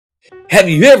Have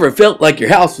you ever felt like your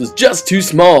house was just too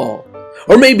small?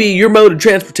 Or maybe your mode of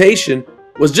transportation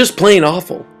was just plain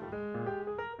awful?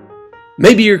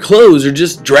 Maybe your clothes are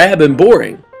just drab and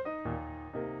boring.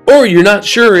 Or you're not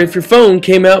sure if your phone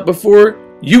came out before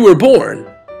you were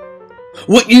born.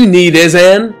 What you need is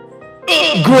an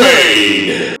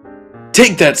upgrade!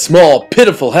 Take that small,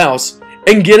 pitiful house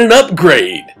and get an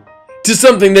upgrade to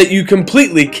something that you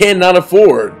completely cannot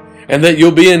afford and that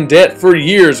you'll be in debt for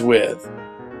years with.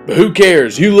 But who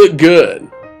cares? You look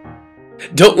good.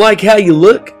 Don't like how you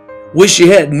look? Wish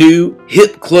you had new,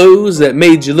 hip clothes that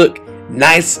made you look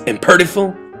nice and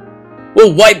purtiful?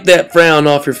 Well, wipe that frown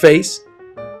off your face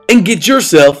and get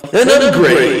yourself an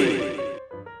upgrade.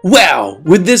 Wow,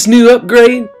 with this new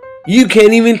upgrade, you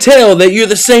can't even tell that you're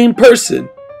the same person.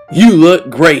 You look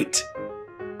great.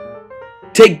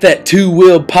 Take that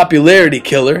two-wheeled popularity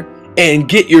killer and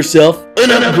get yourself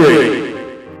an upgrade.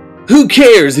 Who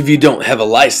cares if you don't have a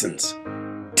license?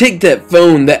 Take that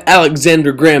phone that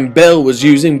Alexander Graham Bell was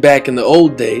using back in the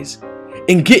old days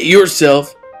and get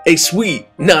yourself a sweet,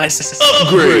 nice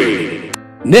upgrade.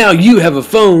 Now you have a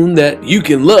phone that you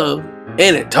can love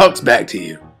and it talks back to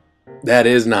you. That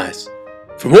is nice.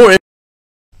 For more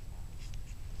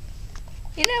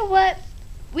You know what?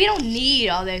 We don't need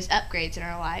all those upgrades in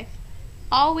our life.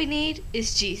 All we need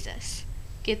is Jesus.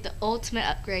 Get the ultimate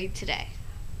upgrade today.